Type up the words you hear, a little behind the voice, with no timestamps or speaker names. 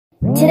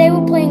Today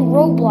we're playing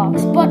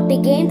Roblox, but the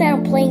game that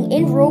I'm playing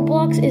in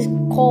Roblox is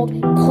called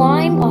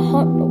Climb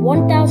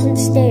 1,000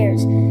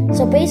 Stairs.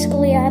 So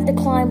basically I have to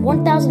climb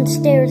 1,000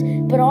 stairs,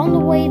 but on the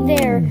way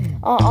there,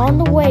 on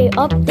the way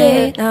up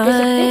there, there's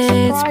a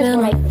big surprise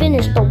when I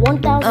finish the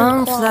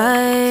 1,000 climb.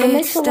 So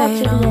make sure to watch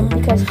it again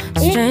because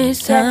it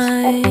gets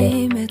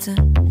epic. It's a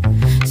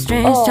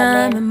strange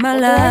time in my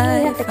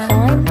life.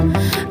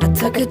 I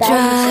took a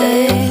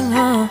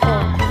drive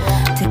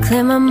to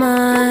clear my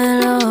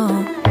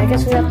mind. I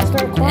guess we have to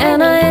start climbing.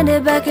 And I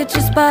ended back at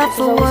your spot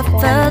for what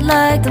felt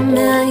like the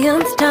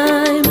millionth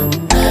time.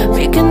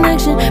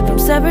 Reconnection from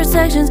separate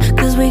sections,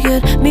 cause we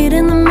could meet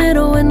in the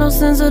middle with no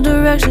sense of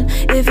direction.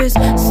 If it's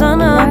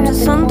sun up to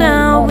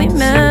sundown, we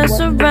mess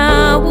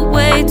around, we're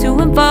way too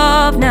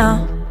involved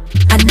now.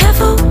 I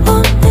never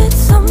wanted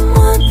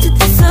someone to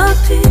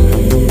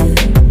disappear,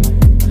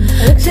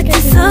 to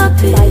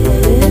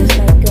disappear,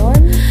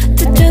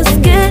 to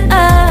just get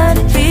out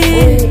of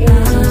here.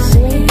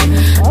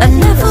 I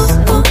never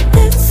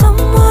wanted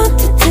someone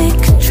to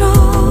take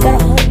control.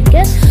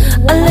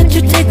 I let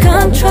you take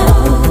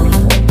control.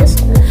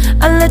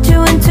 I let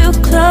you in too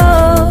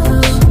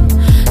close.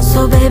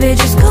 So baby,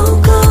 just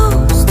go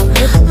ghost.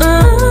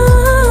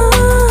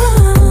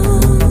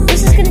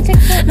 This is gonna take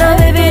forever. Now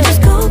baby,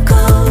 just go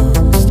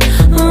ghost.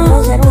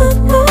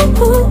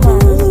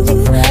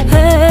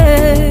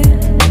 Hey,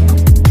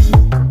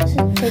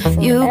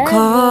 you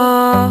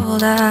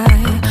called, I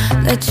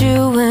let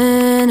you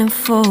in and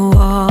 4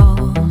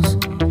 walls.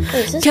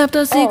 Kept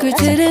our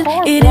secrets hidden,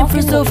 eating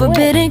fruit so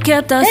forbidden.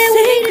 Kept our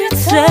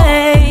secrets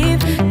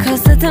safe,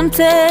 cause the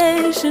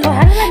temptation,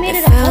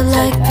 it felt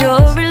like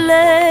pure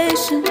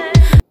relation.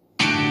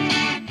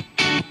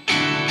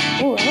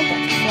 Ooh, I'm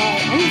about to fly.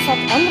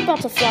 I'm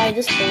about to fly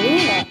this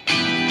balloon up.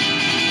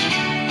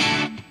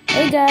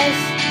 Hey guys,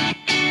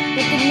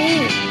 look at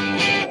me.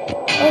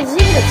 Oh, this is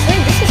even a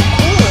train. This is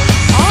cool.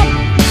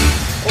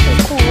 This is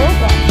cool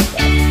Roblox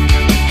stuff.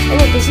 Oh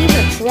look, there's even a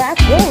track.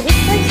 Whoa, this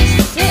place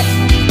is sick.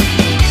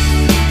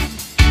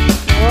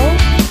 Whoa.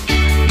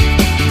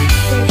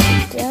 Push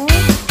it down.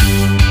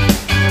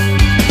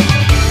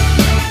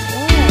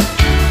 Wow.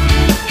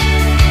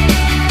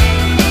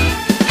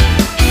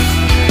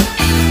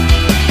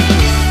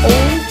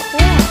 Holy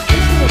crap,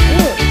 this is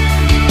good.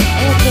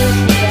 I'm gonna play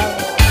this down.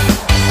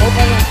 Hope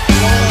I'm not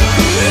flying.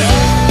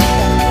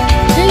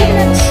 Do you even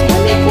have a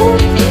swimming pool?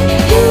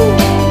 Ooh, I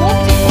love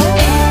to fly.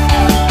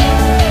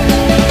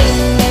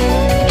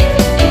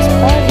 It's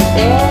fun,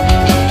 bro.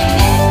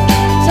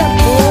 What's up,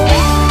 bro?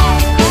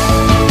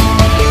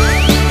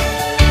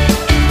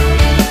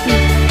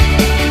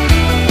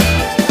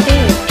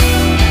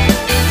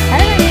 How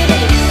did I make it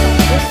this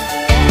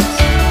fast? I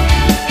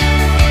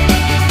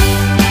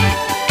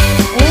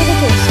need to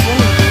go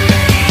swimming.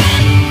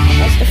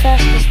 That's the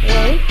fastest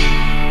way.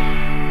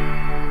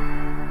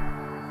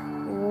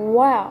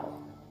 Wow.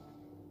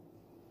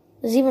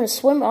 There's even a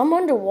swim. I'm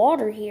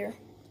underwater here.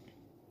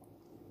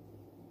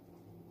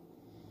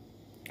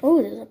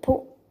 Oh, there's a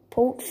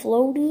boat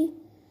floaty.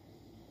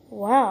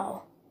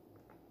 Wow.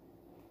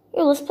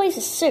 Yo, this place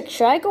is sick.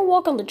 Should I go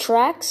walk on the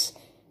tracks?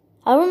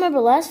 I remember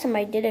last time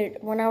I did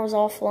it when I was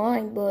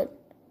offline, but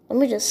let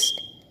me just...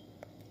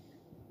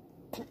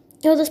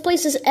 Yo, this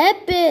place is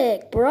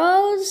epic,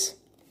 bros.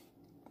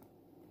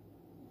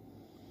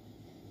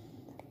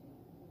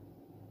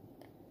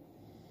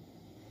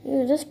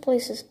 Yo, this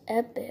place is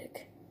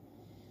epic.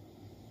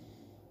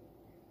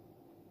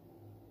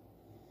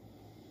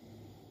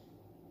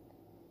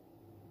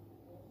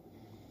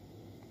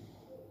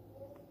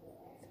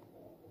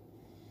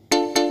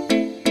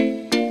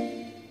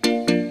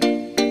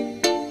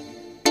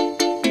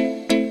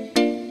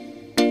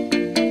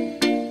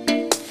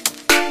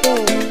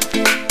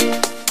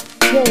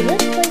 Yo,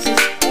 this place is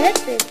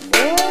epic,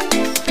 boys. I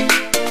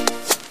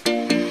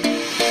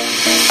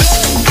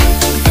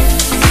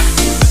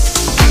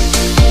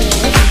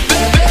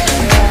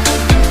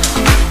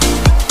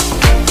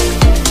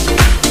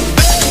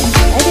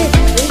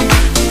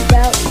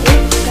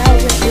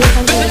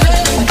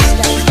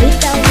did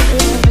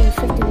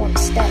 8,851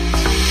 steps.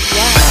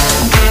 Wow.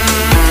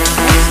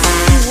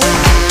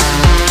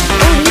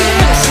 Oh, you even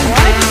have a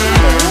slide? This is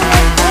like a real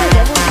life party.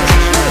 Everyone's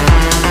just chilling.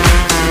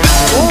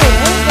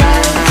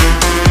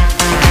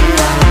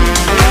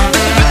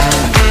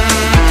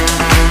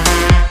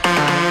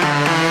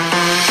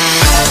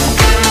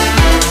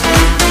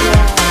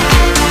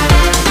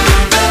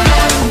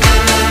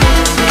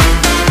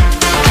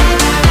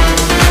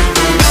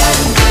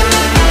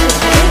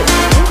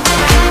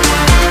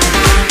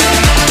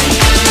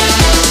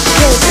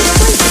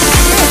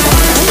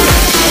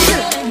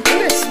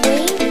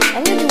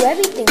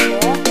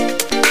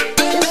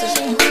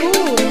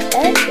 Whoa,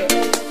 hey guys.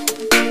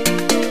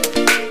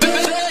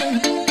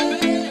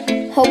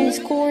 Always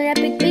cool and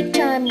epic big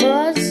time,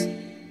 bros.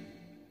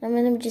 Let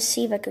me just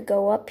see if I could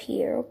go up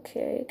here.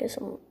 Okay, I guess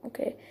I'm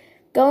okay.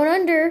 Going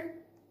under.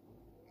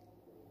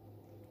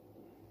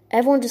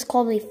 Everyone just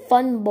called me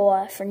fun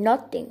boy for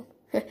nothing.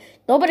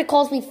 Nobody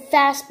calls me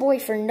fast boy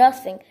for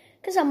nothing.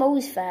 Because I'm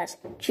always fast.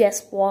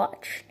 Just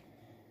watch.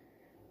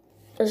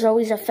 there's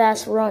always a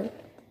fast run.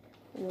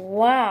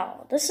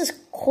 Wow, this is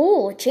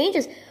cool. It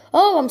changes.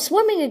 Oh, I'm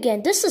swimming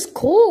again. This is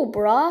cool,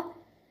 bruh.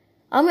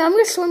 I'm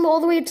gonna swim all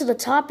the way to the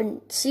top and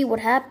see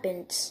what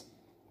happens.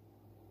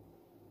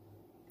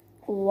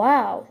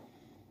 Wow.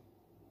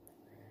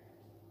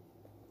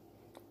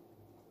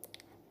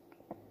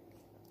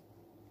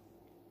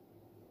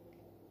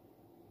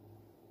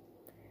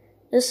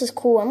 This is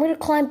cool. I'm gonna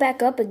climb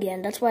back up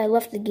again. That's why I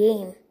left the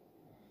game.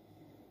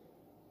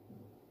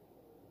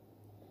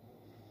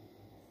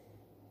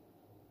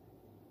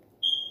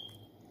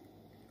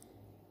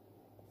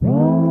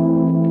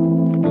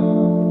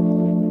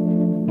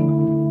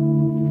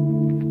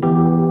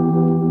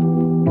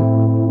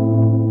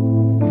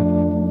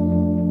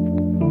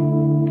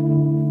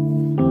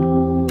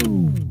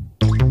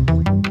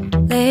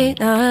 Late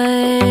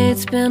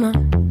nights, been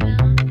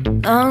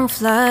on long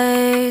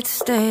flights,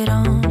 stayed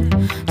on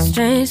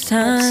strange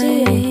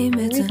time.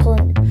 It's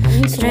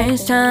a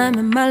strange time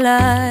in my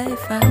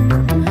life. I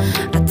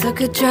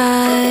took a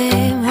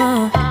drive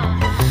home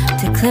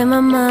to clear my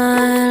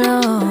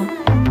mind,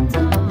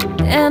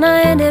 and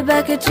I ended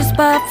back at your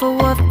spot for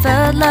what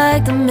felt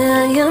like the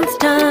millionth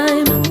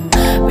time.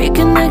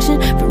 Reconnection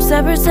from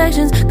separate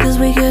sections, cause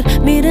we could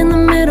meet in the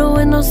middle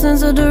with no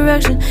sense of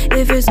direction.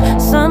 If it's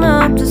sun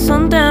up to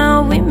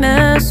sundown, we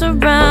mess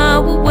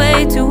around, we're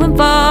way too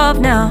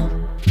involved now.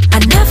 I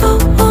never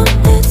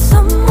wanted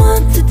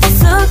someone to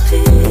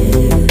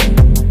disappear,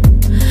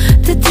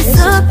 to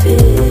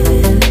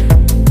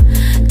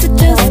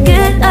just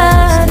get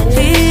out of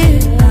here.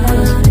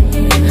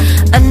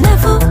 I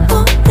never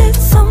wanted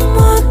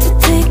someone to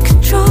take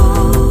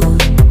control.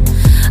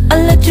 I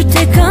let you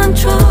take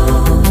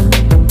control,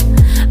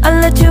 I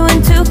let you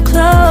in too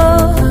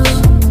close.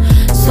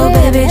 So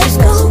baby, just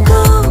go,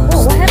 go.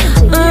 What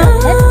happened to you?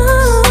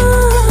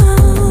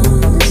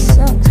 This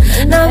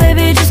sucks. Now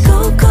baby, just go,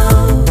 go.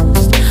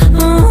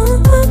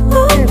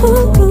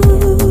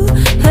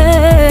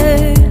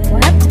 Hey.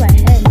 What happened to my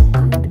head?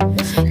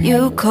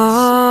 You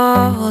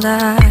called, I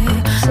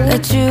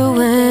let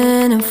you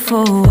in and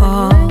for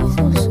walls.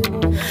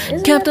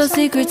 Kept our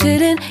secrets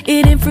hidden,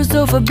 eating fruit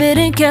so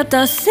forbidden. Kept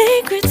our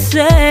secrets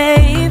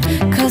safe,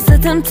 cause the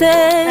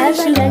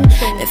temptation,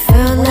 it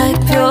felt like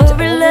pure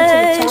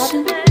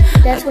relation.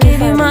 I gave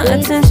you my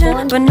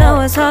attention, but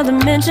now it's hard to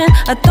mention.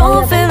 I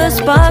don't feel a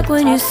spark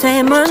when you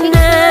say my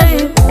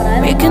name.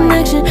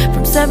 Reconnection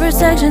from separate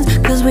sections,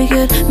 cause we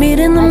could meet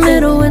in the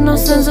middle with no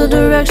sense of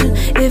direction.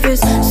 If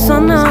it's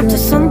sun up to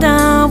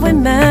sundown, we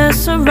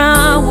mess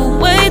around, we're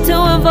way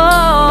too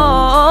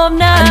involved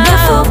now. I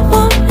never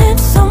wanted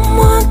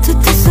someone to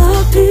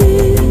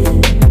disappear,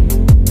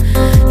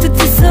 to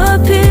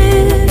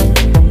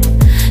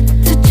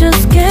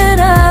just get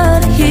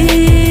out of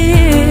here.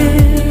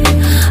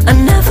 I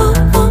never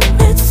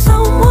wanted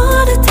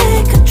someone to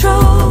take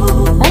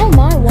control. I don't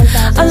mind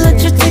 1,000 I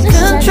let you take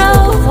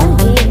control.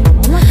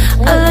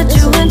 I let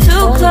you in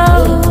too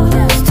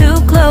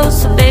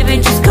close, so baby,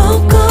 just go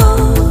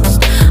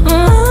ghost.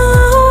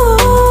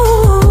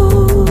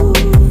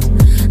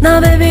 Now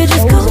baby,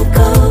 just go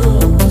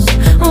ghost.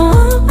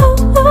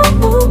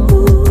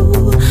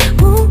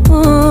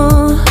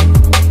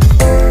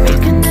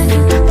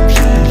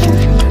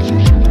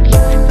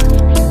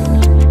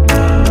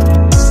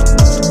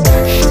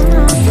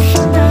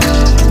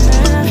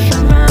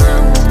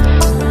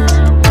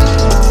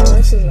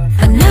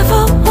 I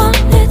never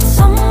wanted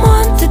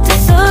someone to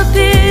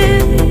disappear,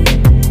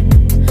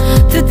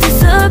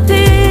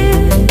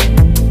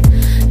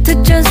 to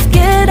just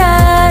get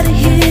out of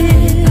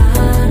here.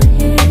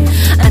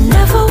 I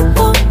never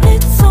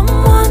wanted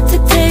someone to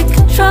take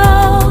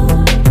control.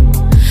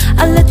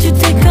 I let you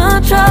take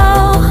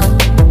control,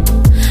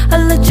 I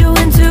let you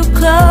in too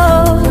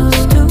close,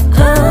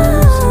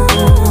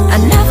 I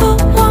never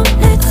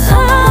wanted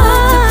someone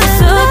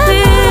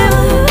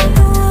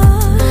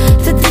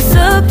to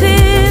disappear,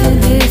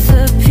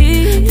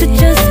 to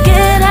just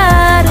get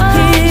out of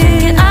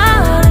here.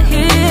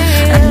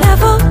 I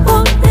never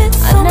wanted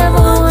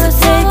someone to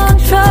take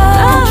control.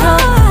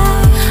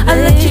 I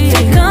let you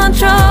take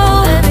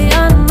control, baby, I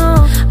know.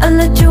 I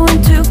let you in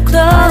too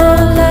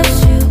close,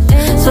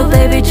 so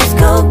baby, just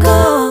go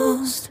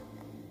ghost.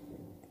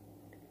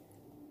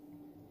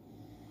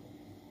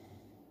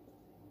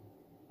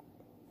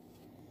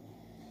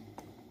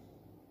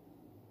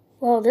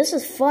 Well, this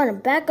is fun. I'm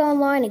back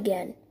online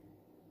again.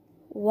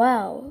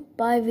 Wow.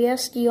 By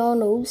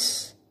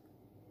Viestianos.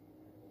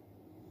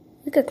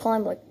 We could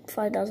climb like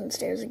 5,000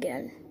 stairs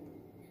again.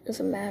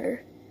 Doesn't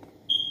matter.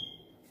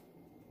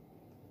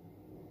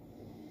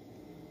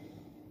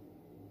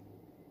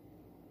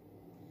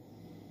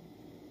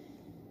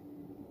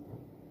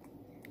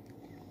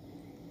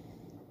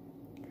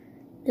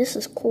 This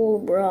is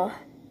cool, bruh.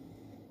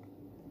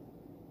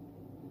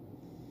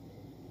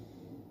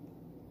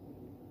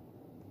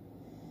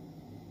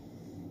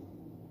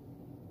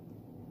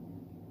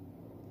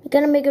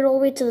 Gonna make it all the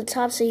way to the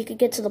top so you could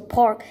get to the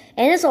park.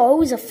 And it's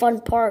always a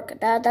fun park.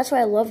 That's why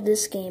I love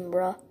this game,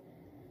 bruh.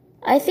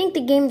 I think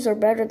the games are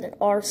better than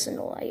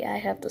Arsenal, I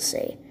have to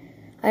say.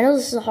 I know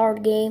this is a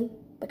hard game,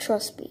 but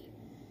trust me.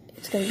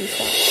 It's gonna be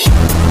fun.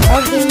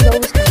 Our game's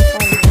always kind of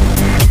fun.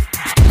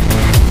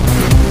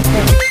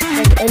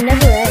 Like, it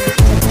never ends. It's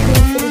like to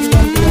infinity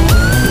and beyond.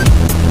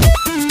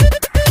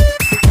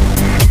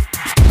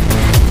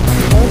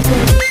 Oh, it's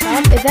gonna be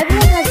top. If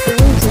everyone has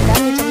balloons, then that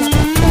means I'm not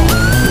that far.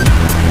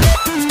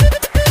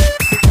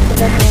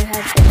 If everyone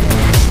has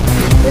balloons.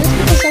 But just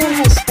because someone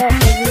has stuff,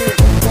 they really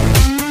don't.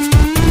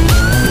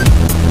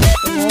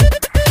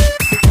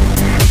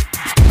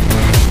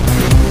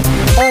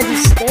 Oh,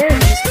 these stairs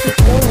just keep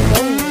going and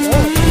going and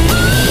going.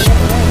 It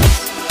never ends.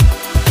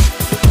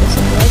 It's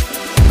a life.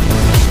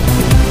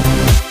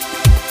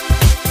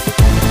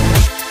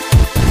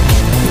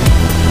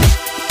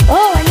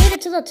 Oh, I made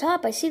it to the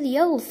top. I see the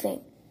yellow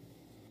thing.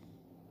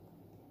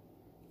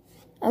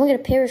 I'm gonna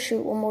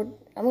parachute one more.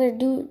 I'm gonna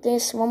do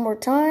this one more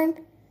time.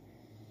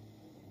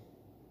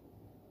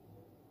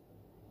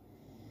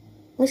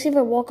 Let's see if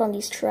I walk on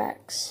these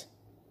tracks.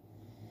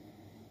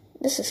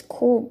 This is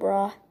cool,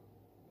 brah.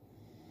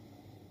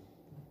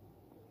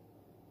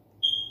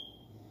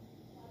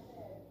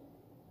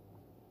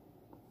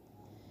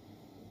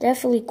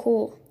 Definitely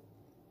cool.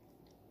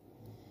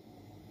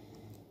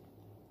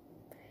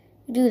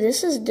 Dude,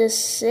 this is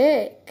just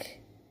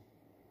sick.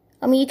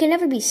 I mean, you can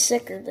never be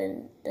sicker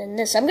than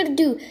this. I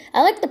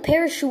like the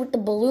parachute with the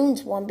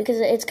balloons one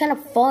because it's kind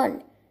of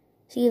fun.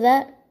 See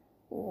that?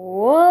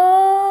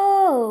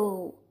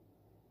 Whoa!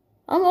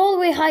 I'm all the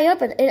way high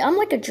up. I'm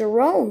like a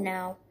drone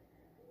now.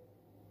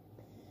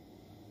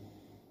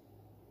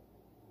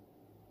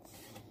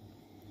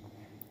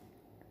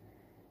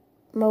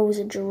 I'm always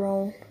a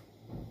drone.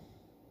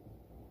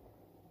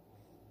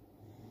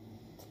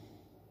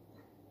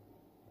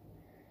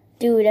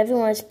 Dude,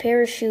 everyone is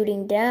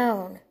parachuting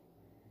down.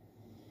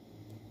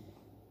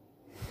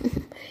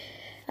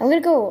 I'm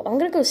gonna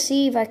go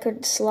see if I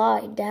could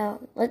slide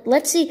down.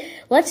 Let's see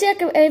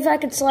if I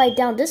could slide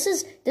down. This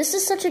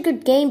is such a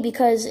good game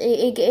because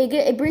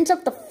it brings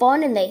up the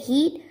fun and the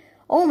heat.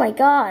 Oh my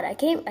god, I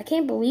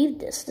can't believe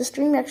this. This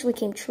dream actually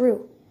came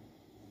true.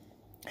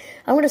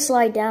 I'm gonna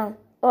slide down.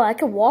 Oh, I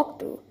could walk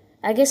through.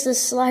 I guess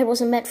this slide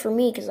wasn't meant for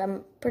me because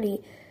I'm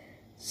pretty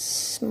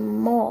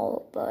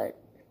small, but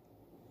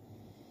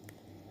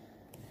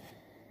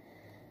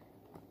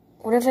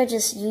what if I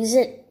just use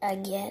it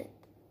again?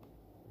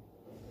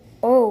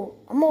 Oh,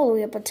 I'm all the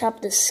way up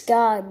atop the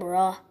sky,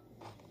 bruh.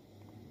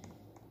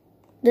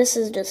 This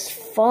is just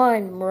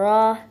fun,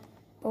 bruh.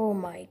 Oh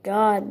my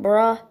god,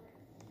 bruh.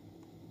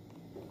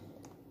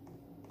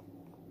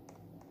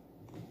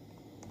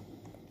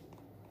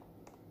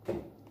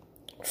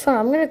 Fun,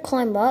 I'm gonna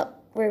climb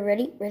up. Wait,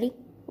 ready?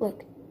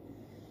 Look.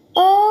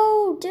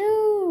 Oh,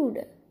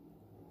 dude.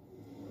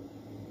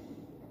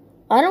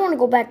 I don't want to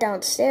go back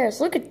downstairs.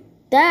 Look at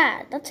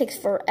that. That takes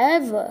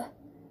forever.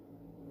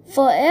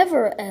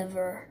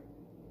 Ever.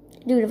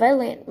 Dude, if I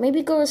land,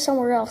 maybe go to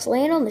somewhere else.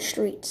 Land on the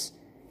streets.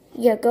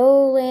 Yeah,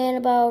 go land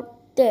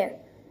about there.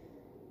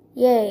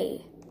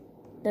 Yay.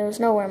 There's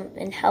nowhere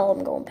in hell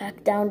I'm going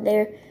back down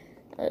there.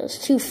 It was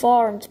too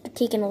far and it's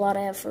taking a lot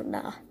of effort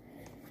now.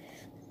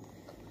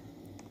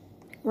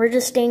 We're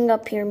just staying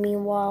up here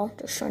meanwhile,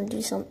 just trying to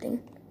do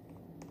something.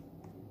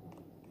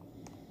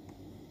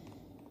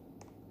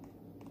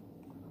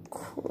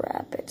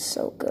 Crap, it's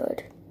so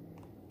good.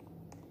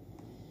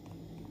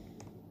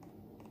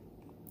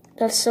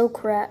 That's so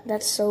crap.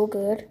 That's so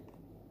good.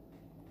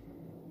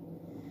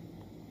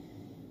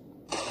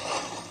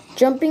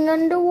 Jumping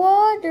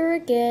underwater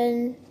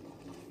again.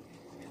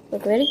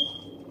 Look, ready?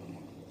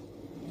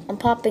 I'm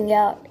popping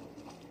out.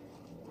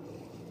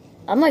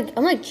 I'm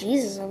like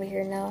Jesus over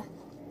here now.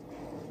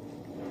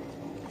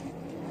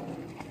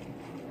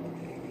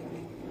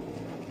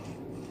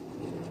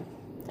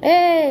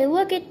 Hey,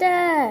 look at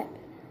that.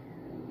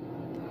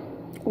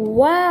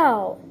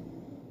 Wow.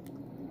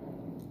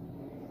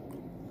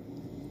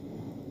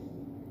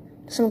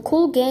 Some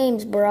cool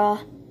games,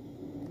 bruh.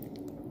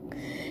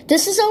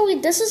 This is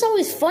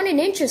always fun and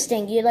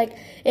interesting. You like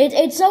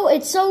it's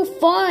so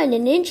fun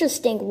and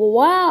interesting.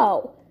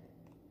 Wow.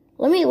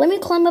 Let me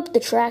climb up the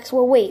tracks.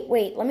 Well, wait.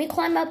 Let me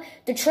climb up.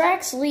 The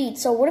tracks lead.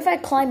 So what if I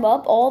climb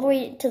up all the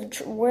way to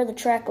where the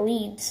track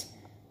leads?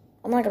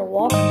 I'm not gonna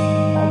walk.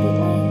 That'll be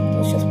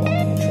lame. Let's just walk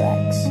on the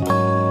tracks.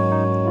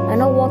 I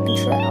know walking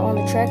on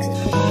the tracks is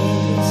pretty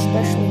dangerous,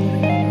 especially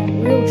when you're on a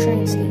real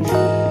train station.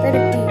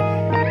 Better be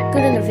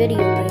good in a video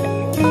game.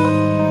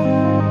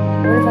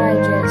 What if I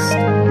just...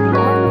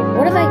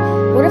 What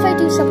if I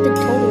do something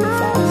totally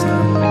fast? I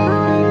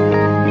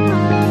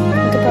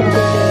could probably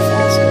get there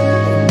faster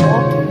than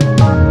walking.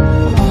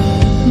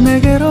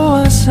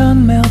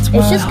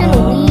 It's just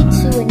gonna lead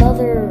to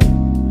another...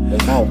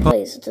 There's no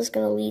place. It's just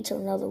gonna lead to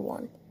another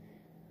one.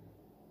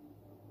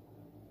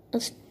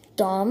 That's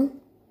dumb.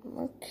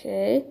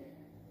 Okay.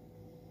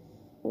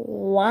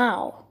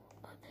 Wow.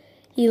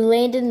 He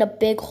landed in a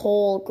big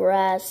hole of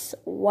grass.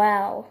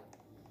 Wow.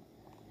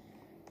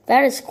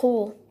 That is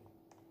cool.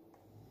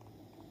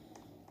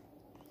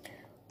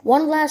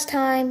 One last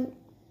time,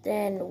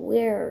 then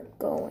we're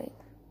going.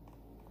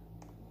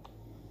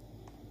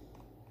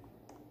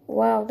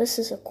 Wow, this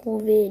is a cool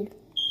vid.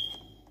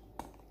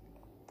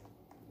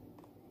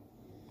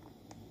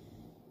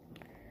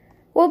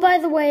 Oh, by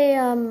the way,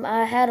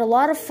 I had a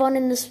lot of fun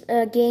in this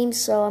game,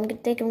 so I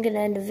think I'm gonna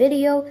end the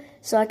video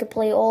so I can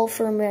play all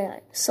for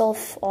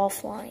myself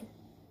offline.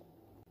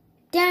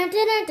 Dang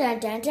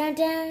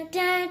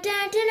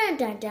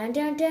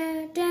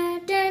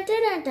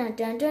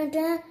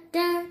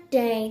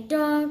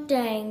dong,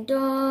 dang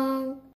dong.